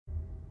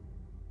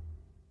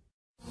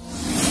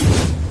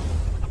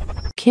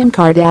Kim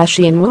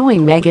Kardashian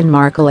wooing Meghan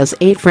Markle as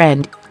a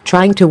friend,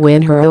 trying to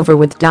win her over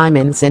with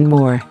diamonds and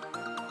more.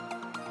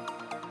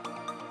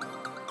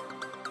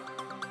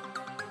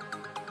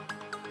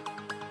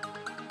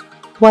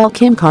 While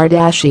Kim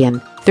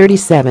Kardashian,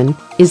 37,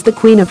 is the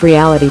queen of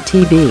reality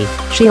TV,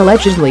 she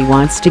allegedly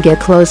wants to get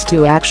close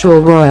to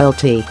actual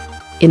royalty.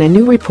 In a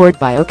new report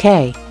by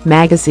OK!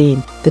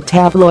 Magazine, the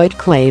tabloid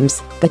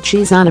claims that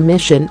she's on a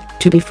mission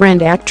to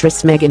befriend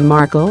actress Meghan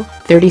Markle,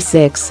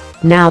 36,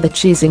 now that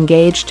she's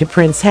engaged to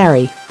Prince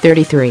Harry,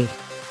 33.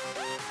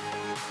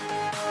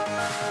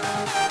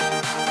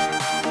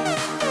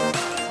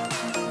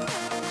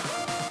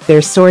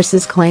 Their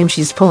sources claim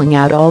she's pulling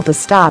out all the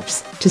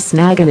stops to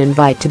snag an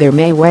invite to their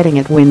May wedding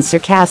at Windsor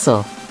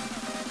Castle.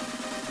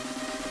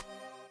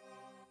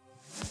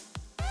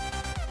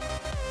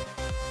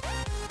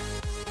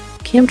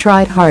 Kim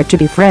tried hard to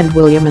befriend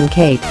William and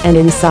Kate, an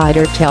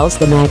insider tells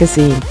the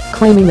magazine,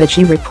 claiming that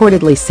she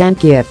reportedly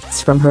sent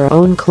gifts from her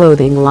own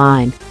clothing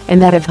line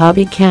and that of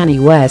hubby Kanye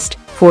West,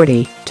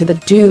 40, to the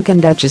Duke and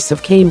Duchess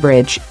of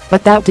Cambridge,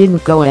 but that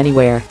didn't go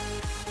anywhere.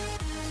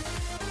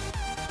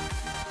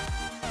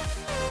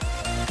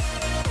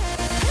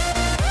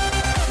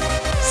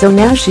 So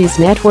now she's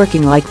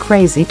networking like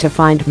crazy to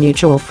find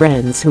mutual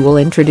friends who will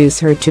introduce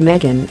her to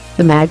Meghan,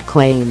 the mag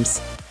claims.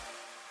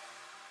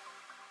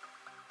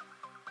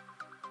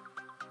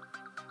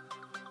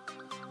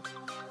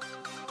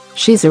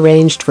 She's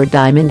arranged for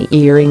diamond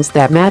earrings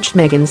that match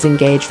Meghan's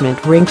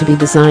engagement ring to be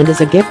designed as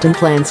a gift and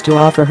plans to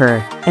offer her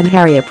and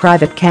Harry a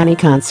private Kanye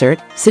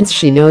concert since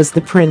she knows the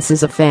prince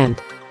is a fan.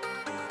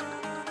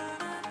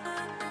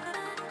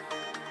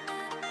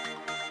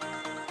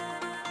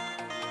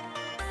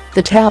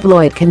 The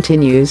tabloid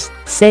continues,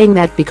 saying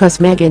that because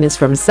Meghan is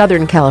from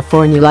Southern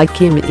California like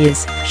Kim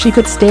is, she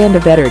could stand a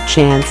better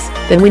chance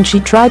than when she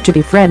tried to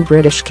befriend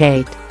British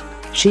Kate.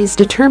 She's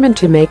determined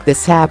to make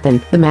this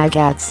happen, the mag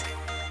adds.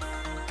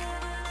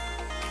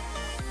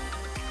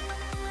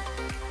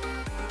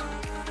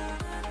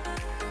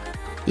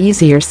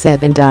 Easier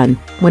said than done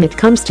when it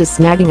comes to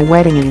snagging a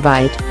wedding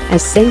invite,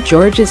 as St.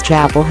 George's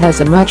Chapel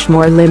has a much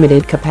more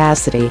limited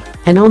capacity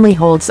and only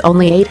holds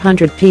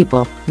 800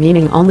 people,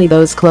 meaning only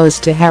those close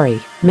to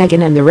Harry,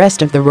 Meghan and the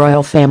rest of the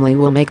royal family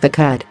will make the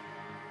cut.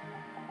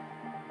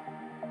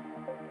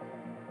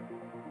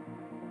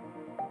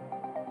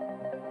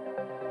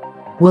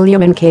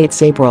 William and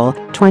Kate's April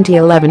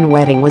 2011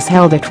 wedding was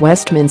held at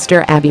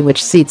Westminster Abbey,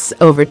 which seats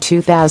over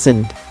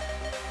 2,000.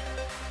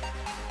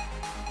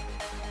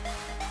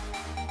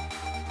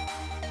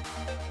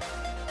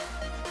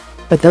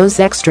 But those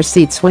extra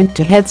seats went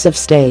to heads of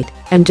state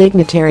and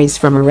dignitaries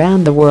from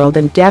around the world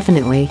and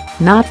definitely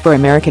not for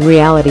American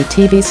reality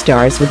TV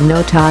stars with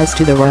no ties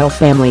to the royal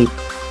family.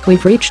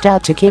 We've reached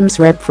out to Kim's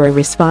rep for a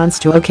response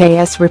to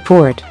OK's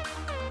report.